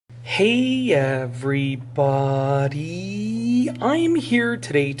Hey everybody, I'm here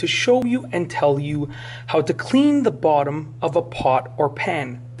today to show you and tell you how to clean the bottom of a pot or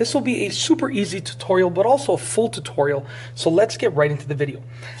pan. This will be a super easy tutorial, but also a full tutorial, so let's get right into the video.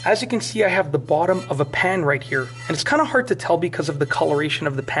 As you can see, I have the bottom of a pan right here, and it's kind of hard to tell because of the coloration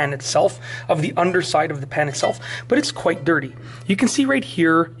of the pan itself, of the underside of the pan itself, but it's quite dirty. You can see right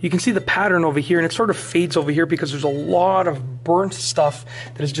here, you can see the pattern over here, and it sort of fades over here because there's a lot of burnt stuff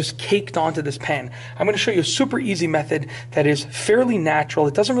that is just caked onto this pan. I'm going to show you a super easy method that is fairly natural.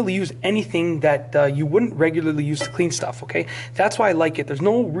 It doesn't really use anything that you wouldn't regularly use to clean stuff, okay? That's why I like it. There's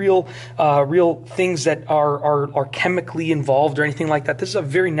no real things that are chemically involved or anything like that. This is a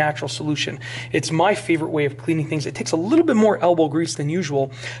very natural solution. It's my favorite way of cleaning things. It takes a little bit more elbow grease than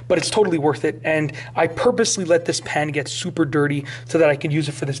usual, but it's totally worth it. And I purposely let this pan get super dirty so that I can use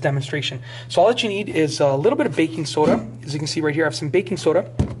it for this demonstration. So all that you need is a little bit of baking soda. As you can see right here, I have some baking soda.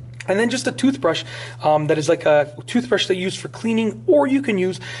 And then just a toothbrush that is like a toothbrush that you use for cleaning, or you can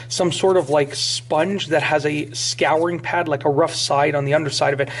use some sort of like sponge that has a scouring pad, like a rough side on the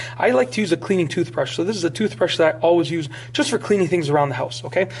underside of it. I like to use a cleaning toothbrush. So this is a toothbrush that I always use just for cleaning things around the house,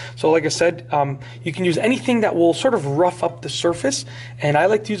 okay? So like I said, you can use anything that will sort of rough up the surface, and I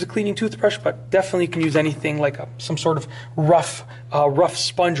like to use a cleaning toothbrush, but definitely you can use anything like some sort of rough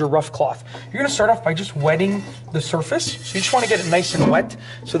sponge or rough cloth. You're going to start off by just wetting the surface. So you just want to get it nice and wet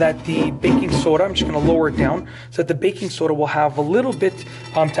so that the baking soda, I'm just going to lower it down so that the baking soda will have a little bit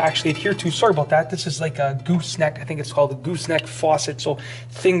to actually adhere to. Sorry about that. This is like a gooseneck. I think it's called a gooseneck faucet. So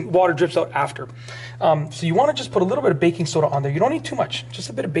water drips out after. So you want to just put a little bit of baking soda on there. You don't need too much, just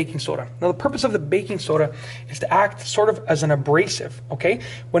a bit of baking soda. Now the purpose of the baking soda is to act sort of as an abrasive, okay?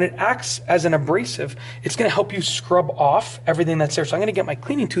 When it acts as an abrasive, it's going to help you scrub off everything that's there. So I'm going to get my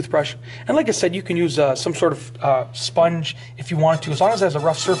cleaning toothbrush, and like I said, you can use some sort of sponge if you want to, as long as it has a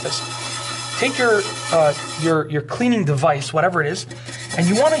rough surface. Take your cleaning device, whatever it is, and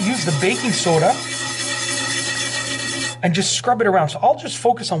you want to use the baking soda and just scrub it around. So I'll just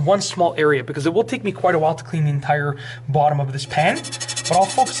focus on one small area because it will take me quite a while to clean the entire bottom of this pan, but I'll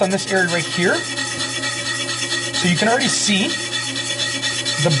focus on this area right here. So you can already see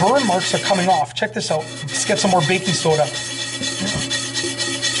the burn marks are coming off. Check this out. Let's get some more baking soda.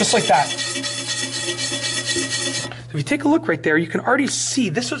 Just like that. If you take a look right there, you can already see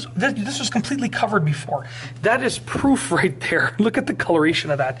this was completely covered before. That is proof right there. Look at the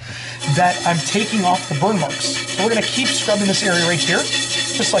coloration of that I'm taking off the burn marks. So we're going to keep scrubbing this area right here,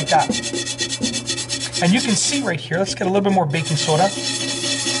 just like that. And you can see right here, let's get a little bit more baking soda.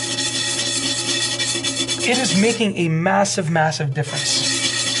 It is making a massive, massive difference.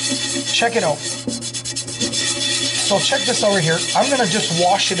 Check it out. So check this over here. I'm going to just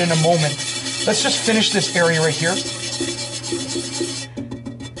wash it in a moment. Let's just finish this area right here.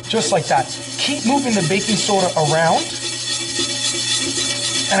 Just like that. Keep moving the baking soda around.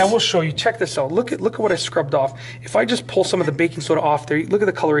 And I will show you. Check this out. Look at what I scrubbed off. If I just pull some of the baking soda off there, look at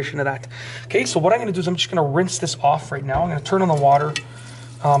the coloration of that. Okay, so what I'm going to do is I'm just going to rinse this off right now. I'm going to turn on the water.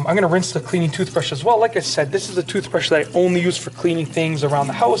 I'm going to rinse the cleaning toothbrush as well. Like I said, this is a toothbrush that I only use for cleaning things around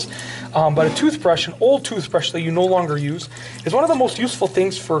the house. But a toothbrush, an old toothbrush that you no longer use, is one of the most useful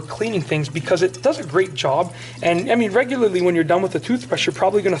things for cleaning things because it does a great job. And I mean, regularly when you're done with a toothbrush, you're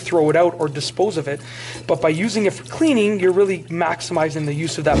probably going to throw it out or dispose of it. But by using it for cleaning, you're really maximizing the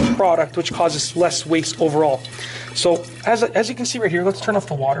use of that product, which causes less waste overall. So as you can see right here, let's turn off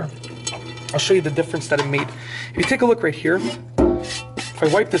the water. I'll show you the difference that it made. If you take a look right here, if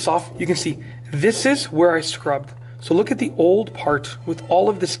I wipe this off, you can see this is where I scrubbed. So look at the old part with all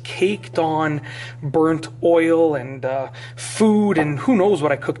of this caked on burnt oil and food and who knows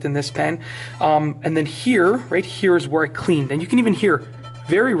what I cooked in this pan. And then here, right here is where I cleaned. And you can even hear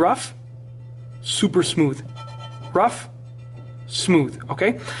very rough, super smooth. Rough, smooth,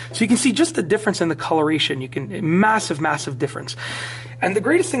 okay? So you can see just the difference in the coloration. Massive, massive difference. And the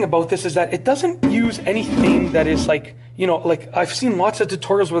greatest thing about this is that it doesn't use anything that is like, you know, like I've seen lots of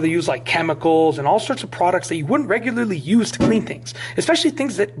tutorials where they use like chemicals and all sorts of products that you wouldn't regularly use to clean things, especially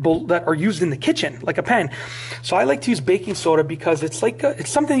things that are used in the kitchen, like a pan. So I like to use baking soda because it's like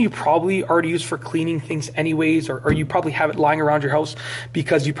it's something you probably already use for cleaning things anyways, or you probably have it lying around your house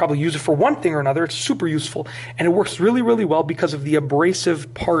because you probably use it for one thing or another. It's super useful and it works really, really well because of the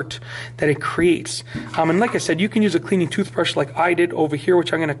abrasive part that it creates. And like I said, you can use a cleaning toothbrush like I did over here,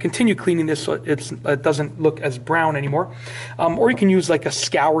 which I'm going to continue cleaning this so it doesn't look as brown anymore. more. Or you can use like a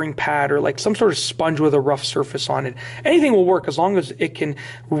scouring pad or like some sort of sponge with a rough surface on it. Anything will work as long as it can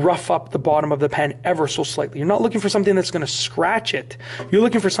rough up the bottom of the pen ever so slightly. You're not looking for something that's going to scratch it. You're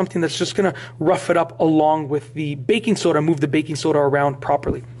looking for something that's just going to rough it up along with the baking soda, move the baking soda around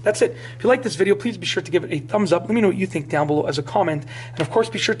properly. That's it. If you like this video, please be sure to give it a thumbs up. Let me know what you think down below as a comment. And of course,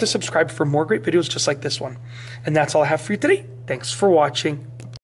 be sure to subscribe for more great videos just like this one. And that's all I have for you today. Thanks for watching.